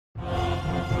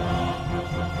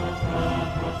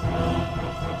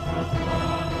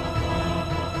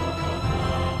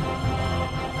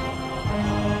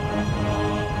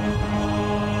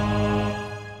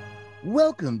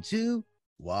Welcome to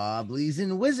Wobblies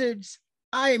and Wizards.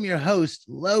 I am your host,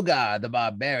 Loga the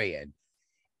Barbarian,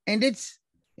 and it's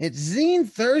Zine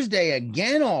Thursday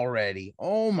again already.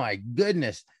 Oh my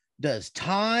goodness, does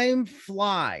time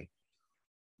fly?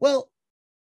 Well,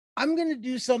 I'm gonna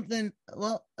do something.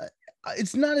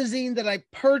 It's not a zine that I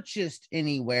purchased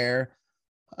anywhere,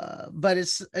 but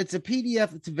it's a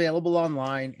PDF that's available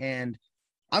online, and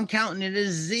I'm counting it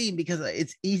as zine because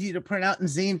it's easy to print out in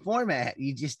zine format.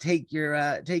 You just take your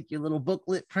little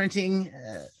booklet printing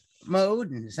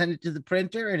mode and send it to the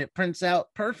printer, and it prints out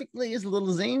perfectly as a little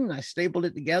zine. And I stapled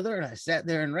it together, and I sat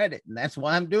there and read it, and that's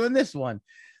why I'm doing this one.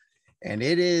 And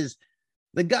it is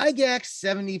the Gygax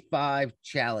 75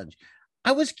 Challenge.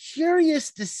 I was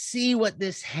curious to see what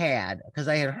this had because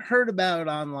I had heard about it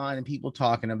online and people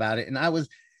talking about it, and I was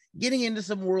getting into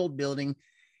some world building.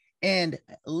 And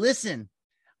listen,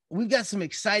 we've got some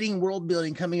exciting world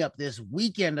building coming up this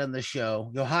weekend on the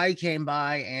show. Yohai came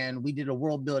by and we did a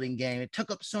world building game. It took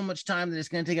up so much time that it's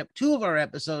going to take up 2 of our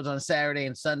episodes on Saturday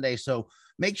and Sunday. So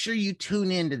make sure you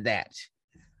tune into that.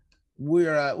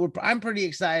 I'm pretty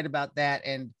excited about that.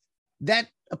 And that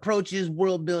approaches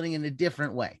world building in a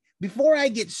different way. Before I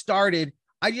get started,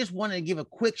 I just want to give a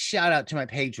quick shout out to my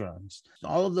patrons.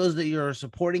 All of those that you're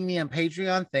supporting me on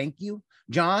Patreon, thank you.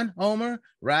 John, Homer,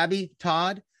 Robbie,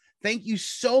 Todd, thank you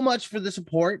so much for the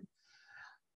support.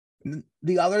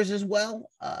 The others as well.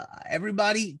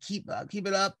 Everybody, keep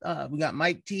it up. We got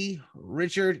Mike T,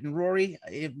 Richard, and Rory.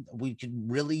 If we could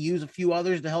really use a few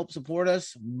others to help support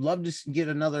us, love to get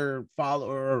another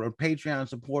follower or Patreon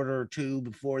supporter or 2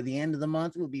 before the end of the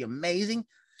month. It would be amazing.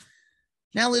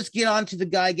 Now let's get on to the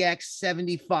Gygax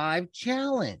 75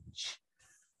 Challenge.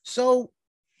 So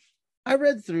I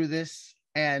read through this,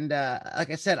 and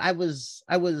like I said, I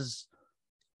was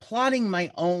plotting my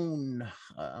own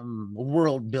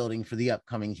world building for the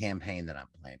upcoming campaign that I'm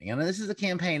planning. And this is a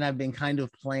campaign I've been kind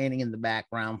of planning in the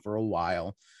background for a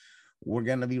while. We're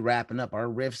going to be wrapping up our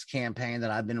Rifts campaign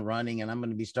that I've been running, and I'm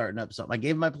going to be starting up something. I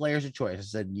gave my players a choice. I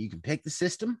said, you can pick the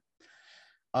system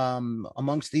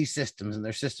amongst these systems, and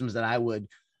they're systems that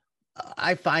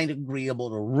I find agreeable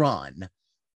to run.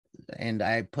 And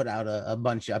I put out a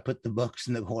bunch. I put the books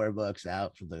and the core books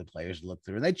out for the players to look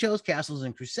through. And they chose Castles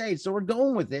and Crusades, so we're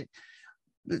going with it.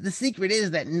 The secret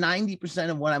is that 90%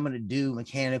 of what I'm going to do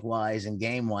mechanic-wise and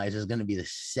game-wise is going to be the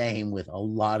same with a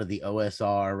lot of the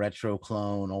OSR, retro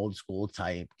clone, old school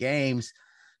type games.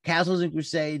 Castles and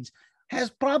Crusades has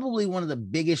probably one of the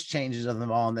biggest changes of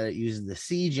them all in that it uses the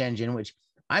Siege engine, which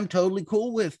I'm totally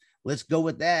cool with. Let's go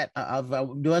with that. If I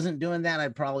wasn't doing that,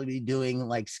 I'd probably be doing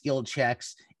like skill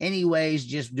checks anyways,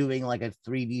 just doing like a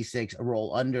 3d6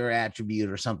 roll under attribute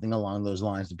or something along those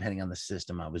lines, depending on the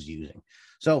system I was using.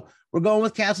 So we're going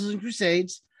with Castles and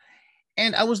Crusades.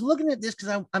 And I was looking at this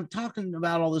because I'm talking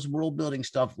about all this world building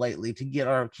stuff lately to get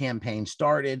our campaign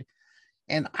started.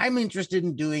 And I'm interested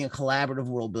in doing a collaborative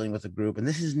world building with a group. And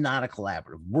this is not a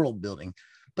collaborative world building,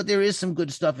 but there is some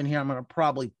good stuff in here I'm going to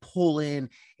probably pull in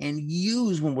and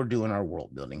use when we're doing our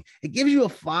world building. It gives you a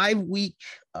 5-week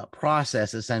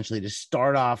process, essentially, to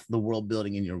start off the world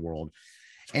building in your world.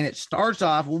 And it starts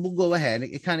off, we'll go ahead.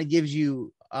 It kind of gives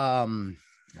you a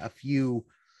few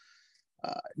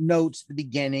notes at the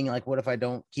beginning, like what if I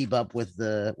don't keep up with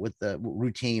the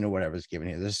routine or whatever is given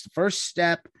here. This first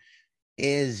step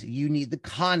is you need the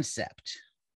concept.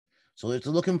 So it's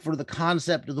looking for the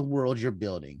concept of the world you're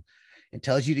building. It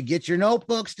tells you to get your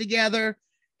notebooks together,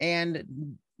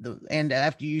 and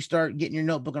after you start getting your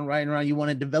notebook and writing around, you want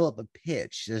to develop a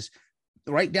pitch. Just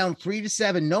write down 3 to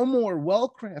 7, no more,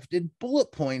 well-crafted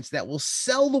bullet points that will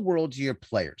sell the world to your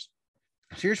players.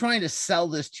 So you're trying to sell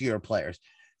this to your players.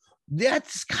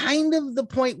 That's kind of the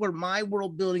point where my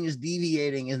world building is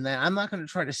deviating, in that I'm not going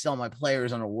to try to sell my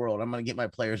players on a world. I'm going to get my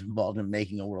players involved in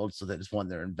making a world so that it's one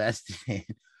they're invested in.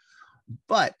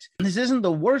 But this isn't the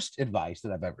worst advice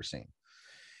that I've ever seen.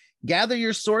 Gather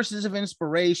your sources of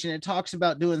inspiration. It talks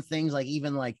about doing things like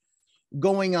even like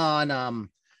going on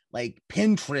like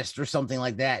Pinterest or something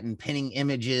like that and pinning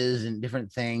images and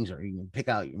different things, or you can pick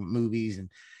out your movies.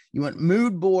 And you want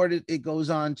mood board. It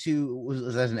goes on to,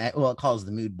 it calls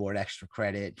the mood board extra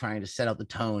credit, trying to set out the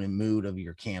tone and mood of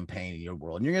your campaign and your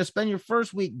world. And you're going to spend your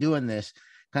first week doing this,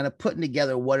 kind of putting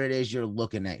together what it is you're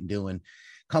looking at doing,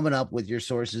 coming up with your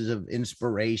sources of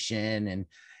inspiration and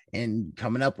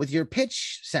coming up with your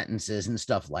pitch sentences and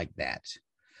stuff like that.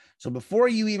 So before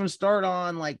you even start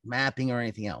on like mapping or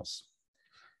anything else,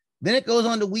 then it goes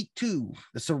on to week 2,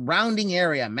 the surrounding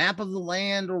area, map of the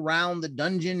land around the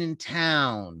dungeon and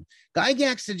town.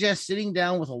 Gygax suggests sitting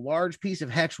down with a large piece of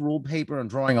hex ruled paper and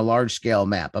drawing a large scale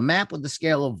map. A map with the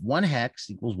scale of 1 hex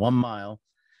equals 1 mile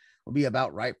will be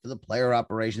about right for the player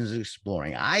operations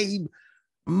exploring.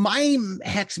 My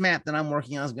hex map that I'm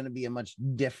working on is going to be a much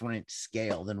different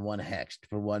scale than 1 hex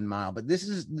for 1 mile. But this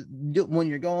is when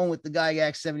you're going with the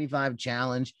Gygax 75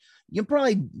 challenge, you can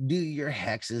probably do your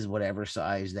hexes, whatever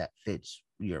size that fits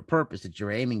your purpose that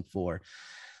you're aiming for.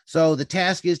 So the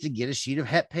task is to get a sheet of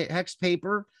hex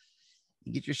paper.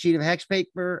 You get your sheet of hex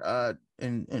paper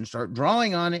and start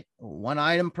drawing on it. 1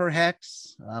 item per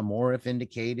hex, more if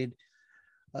indicated.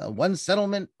 1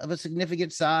 settlement of a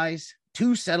significant size.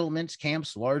 2 settlements,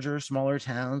 camps, larger, smaller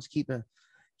towns, keep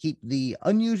the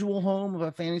unusual home of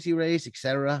a fantasy race,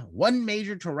 etc. 1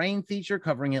 major terrain feature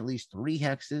covering at least 3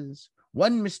 hexes,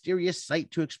 1 mysterious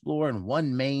site to explore, and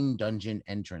 1 main dungeon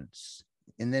entrance.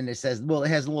 And then it says, well, it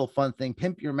has a little fun thing.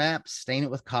 Pimp your map, stain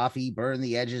it with coffee, burn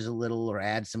the edges a little, or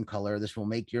add some color. This will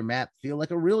make your map feel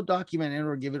like a real document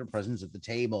or give it a presence at the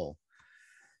table.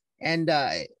 And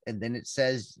then it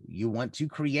says you want to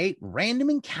create random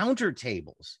encounter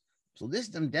tables. So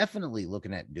this I'm definitely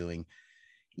looking at doing.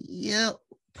 Yeah,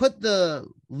 put the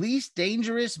least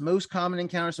dangerous, most common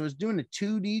encounter. So it's doing a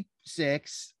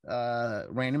 2d6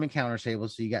 random encounter table.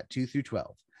 So you got 2 through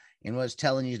 12. And what it's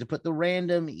telling you is to put the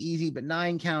random, easy, but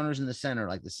 9 counters in the center,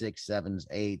 like the 6, 7s,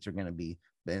 8s are going to be.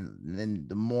 Then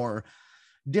the more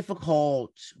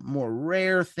difficult, more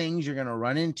rare things you're going to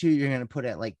run into, you're going to put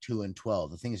at like 2 and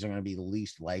 12. The things are going to be the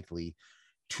least likely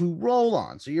to roll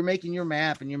on. So you're making your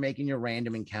map and you're making your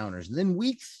random encounters. And then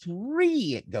week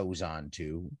 3, it goes on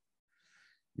to,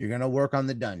 you're going to work on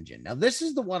the dungeon. Now, this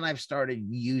is the one I've started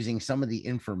using some of the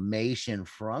information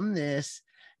from this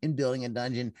in building a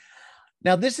dungeon.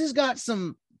 Now, this has got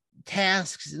some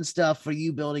tasks and stuff for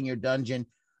you building your dungeon.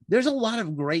 There's a lot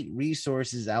of great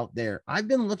resources out there. I've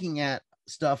been looking at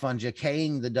stuff on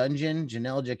Jacqueing the Dungeon,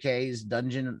 Janelle Jacquet's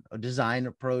dungeon design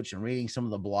approach, and reading some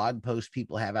of the blog posts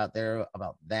people have out there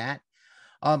about that.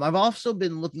 I've also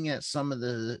been looking at some of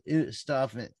the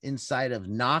stuff inside of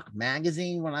Knock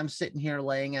magazine when I'm sitting here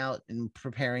laying out and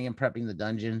preparing and prepping the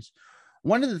dungeons.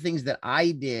 One of the things that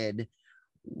I did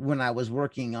when I was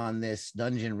working on this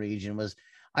dungeon region was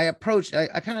I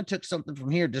kind of took something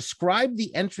from here, describe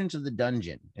the entrance of the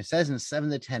dungeon. It says in 7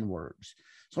 to 10 words.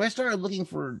 So I started looking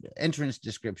for entrance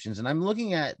descriptions, and I'm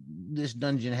looking at this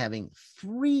dungeon having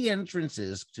 3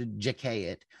 entrances to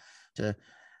Jacquet it.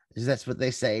 That's what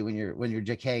they say when you're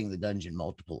Jacqueing the dungeon,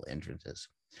 multiple entrances.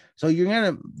 So you're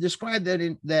going to describe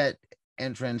that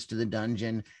entrance to the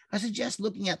dungeon. I suggest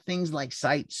looking at things like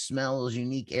sights, smells,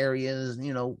 unique areas,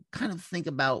 kind of think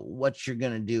about what you're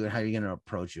going to do and how you're going to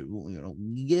approach it.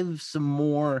 Give some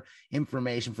more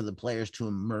information for the players to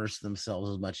immerse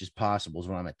themselves as much as possible is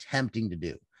what I'm attempting to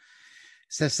do.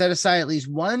 So set aside at least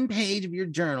 1 page of your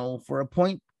journal for a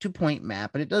point-to-point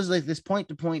map. And it does like this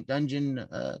point-to-point dungeon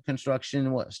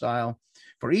construction style.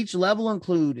 For each level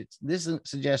this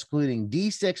suggests including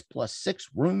D6 plus 6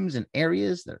 rooms and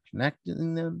areas that are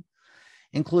connecting them.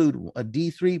 Include a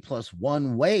D3 plus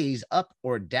 1 ways up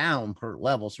or down per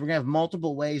level. So we're going to have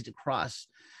multiple ways to cross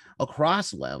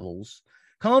across levels.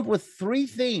 Come up with 3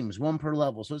 themes, 1 per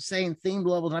level. So it's saying themed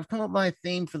levels. And I've come up with my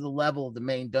theme for the level of the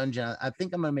main dungeon. I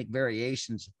think I'm going to make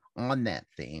variations on that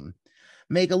theme.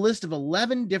 Make a list of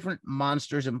 11 different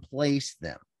monsters and place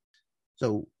them.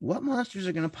 So what monsters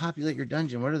are going to populate your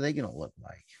dungeon? What are they going to look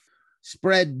like?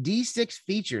 Spread D6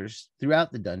 features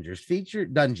throughout the dungeon.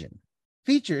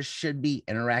 Features should be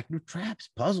interactive traps,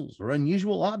 puzzles, or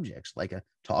unusual objects like a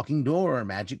talking door or a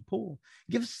magic pool.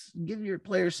 Give your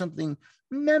players something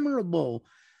memorable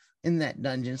in that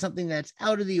dungeon, something that's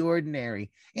out of the ordinary.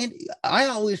 And I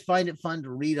always find it fun to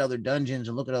read other dungeons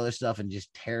and look at other stuff and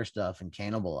just tear stuff and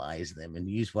cannibalize them and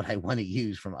use what I want to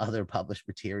use from other published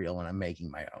material when I'm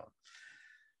making my own.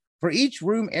 For each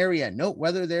room area, note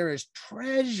whether there is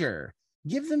treasure.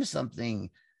 Give them something.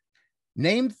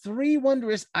 Name 3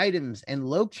 wondrous items and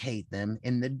locate them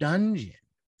in the dungeon.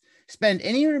 Spend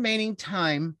any remaining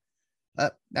theme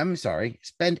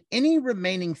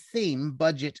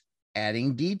budget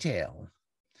adding detail.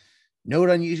 Note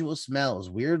unusual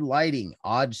smells, weird lighting,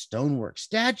 odd stonework,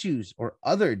 statues, or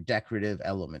other decorative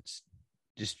elements.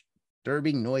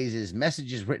 Disturbing noises,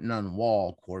 messages written on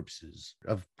wall, corpses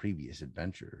of previous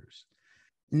adventurers.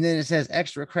 And then it says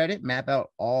extra credit, map out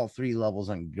all 3 levels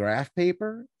on graph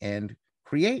paper and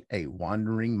create a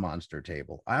wandering monster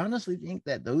table. I honestly think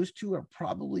that those 2 are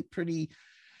probably pretty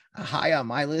high on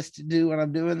my list to do when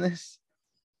I'm doing this.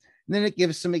 And then it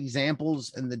gives some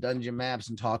examples in the dungeon maps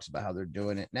and talks about how they're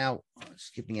doing it. Now,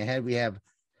 skipping ahead, we have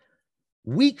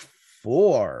week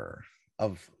 4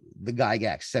 of the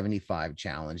Gygax 75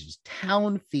 challenge is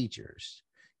town features.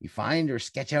 You find or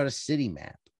sketch out a city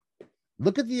map.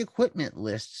 Look at the equipment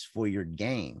lists for your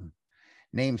game.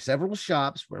 Name several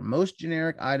shops where most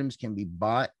generic items can be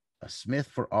bought: a smith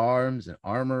for arms and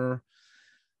armor,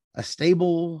 a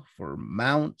stable for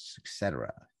mounts,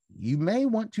 etc. You may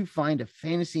want to find a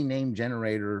fantasy name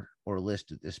generator or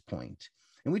list at this point.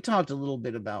 And we talked a little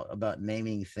bit about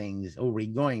naming things, or we're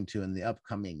going to in the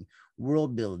upcoming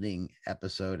world building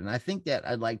episode. And I think that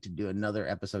I'd like to do another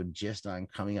episode just on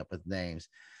coming up with names.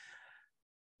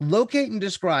 Locate and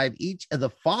describe each of the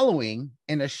following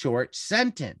in a short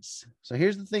sentence. So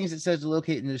here's the things it says to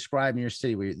locate and describe in your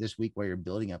city this week while you're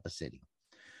building up a city: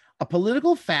 a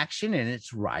political faction and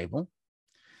its rival,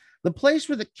 the place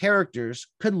where the characters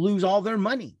could lose all their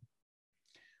money,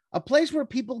 a place where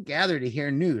people gather to hear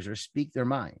news or speak their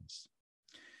minds,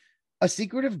 a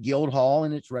secretive guild hall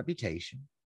and its reputation,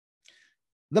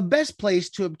 the best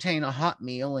place to obtain a hot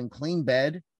meal and clean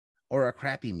bed, or a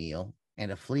crappy meal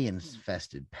and a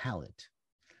flea-infested palate,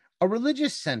 a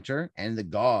religious center and the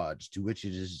gods to which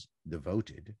it is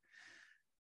devoted,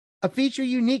 a feature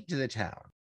unique to the town.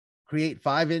 Create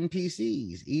 5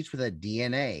 NPCs, each with a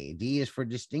DNA. D is for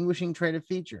distinguishing trait of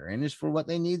feature. N is for what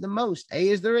they need the most. A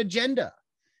is their agenda.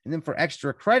 And then for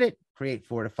extra credit, create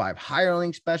 4 to 5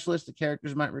 hireling specialists the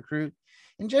characters might recruit,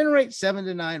 and generate 7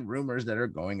 to 9 rumors that are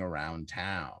going around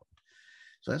town.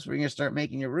 So that's where you're going to start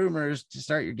making your rumors to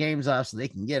start your games off so they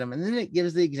can get them. And then it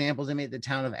gives the examples. They made the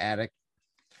town of Attic.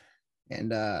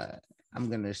 And I'm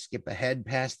going to skip ahead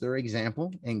past their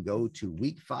example and go to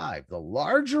week 5, the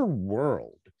larger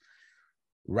world.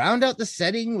 Round out the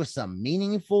setting with some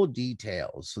meaningful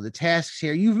details. So the tasks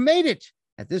here, you've made it.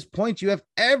 At this point, you have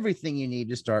everything you need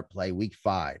to start play week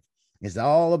 5. It's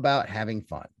all about having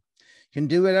fun. You can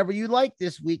do whatever you like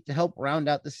this week to help round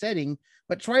out the setting,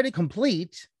 but try to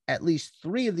complete at least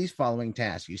 3 of these following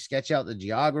tasks. You sketch out the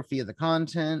geography of the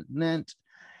continent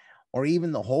or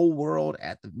even the whole world.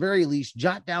 At the very least,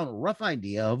 jot down a rough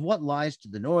idea of what lies to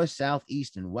the north, south,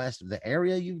 east, and west of the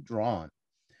area you've drawn.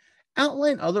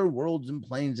 Outline other worlds and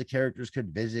planes the characters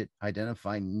could visit,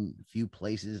 identify a few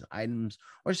places, items,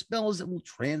 or spells that will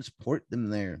transport them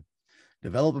there.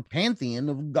 Develop a pantheon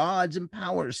of gods and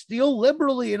powers. Steal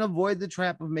liberally and avoid the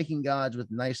trap of making gods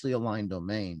with nicely aligned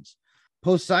domains.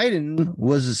 Poseidon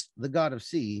was the god of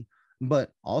sea,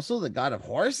 but also the god of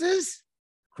horses?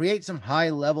 Create some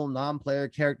high-level non-player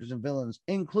characters and villains,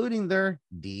 including their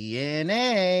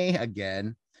DNA.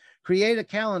 Again, create a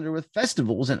calendar with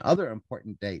festivals and other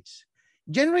important dates.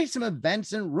 Generate some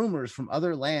events and rumors from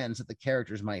other lands that the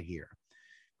characters might hear.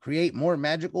 Create more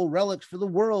magical relics for the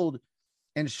world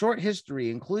and short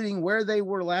history, including where they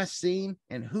were last seen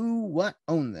and who, what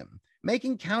owned them. Make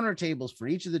encounter tables for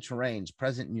each of the terrains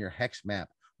present in your hex map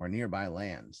or nearby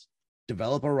lands.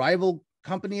 Develop a rival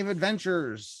company of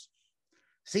adventurers.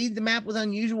 Seed the map with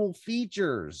unusual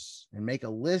features and make a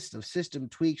list of system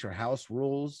tweaks or house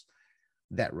rules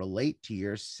that relate to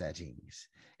your settings.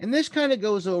 And this kind of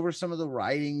goes over some of the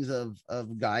writings of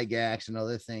Gygax and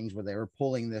other things where they were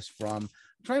pulling this from.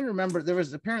 I'm trying to remember, there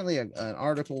was apparently an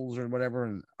articles or whatever,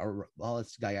 and well,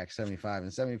 it's Gygax 75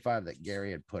 and 75 that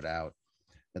Gary had put out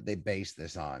that they based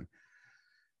this on.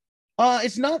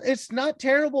 It's not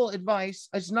terrible advice.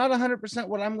 It's not 100%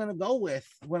 what I'm going to go with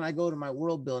when I go to my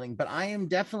world building, but I am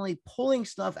definitely pulling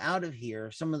stuff out of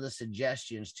here, some of the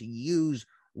suggestions to use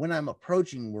when I'm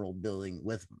approaching world building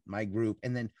with my group.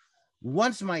 And then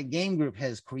once my game group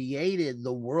has created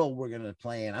the world we're going to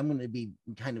play in, I'm going to be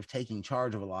kind of taking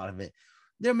charge of a lot of it.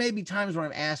 There may be times where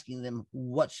I'm asking them,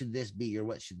 what should this be or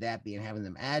what should that be, and having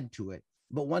them add to it.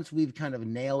 But once we've kind of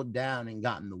nailed down and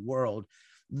gotten the world,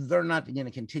 they're not going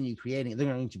to continue creating it. They're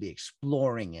going to be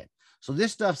exploring it. So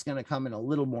this stuff's going to come in a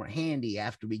little more handy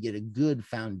after we get a good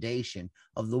foundation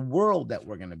of the world that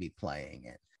we're going to be playing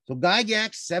in. So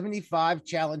Gygax 75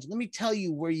 Challenge. Let me tell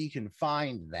you where you can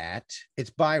find that. It's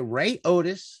by Ray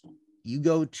Otis. You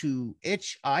go to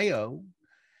itch.io.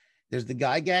 There's the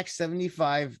Gygax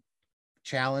 75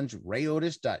 Challenge,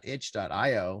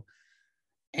 rayotis.itch.io.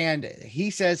 And he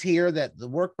says here that the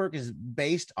workbook is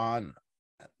based on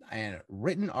a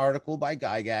written article by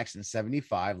Gygax in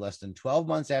 75, less than 12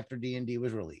 months after D&D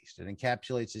was released. It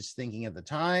encapsulates his thinking at the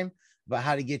time about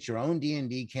how to get your own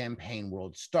D&D campaign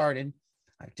world started.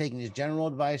 I've taken his general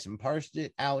advice and parsed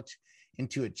it out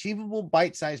into achievable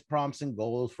bite-sized prompts and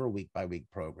goals for a week-by-week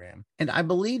program. And I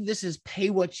believe this is pay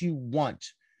what you want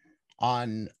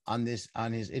on his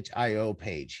itch.io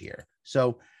page here.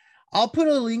 So I'll put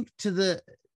a link to the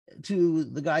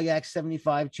Gygax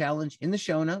 75 Challenge in the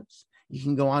show notes. You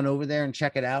can go on over there and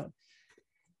check it out.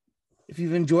 If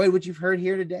you've enjoyed what you've heard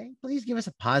here today, please give us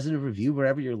a positive review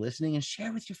wherever you're listening and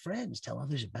share with your friends. Tell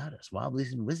others about us.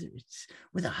 Wobblies and Wizards,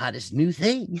 we're the hottest new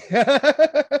thing.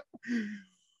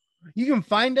 You can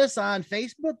find us on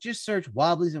Facebook. Just search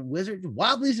Wobblies and Wizards.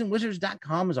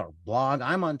 Wobbliesandwizards.com is our blog.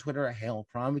 I'm on Twitter at Hale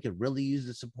Cron. We could really use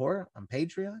the support on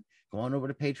Patreon. Go on over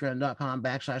to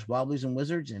patreon.com/Wobblies and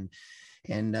Wizards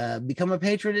and become a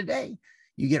patron today.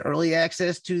 You get early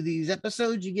access to these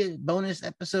episodes. You get bonus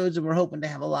episodes, and we're hoping to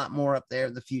have a lot more up there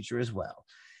in the future as well.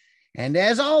 And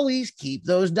as always, keep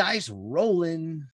those dice rolling.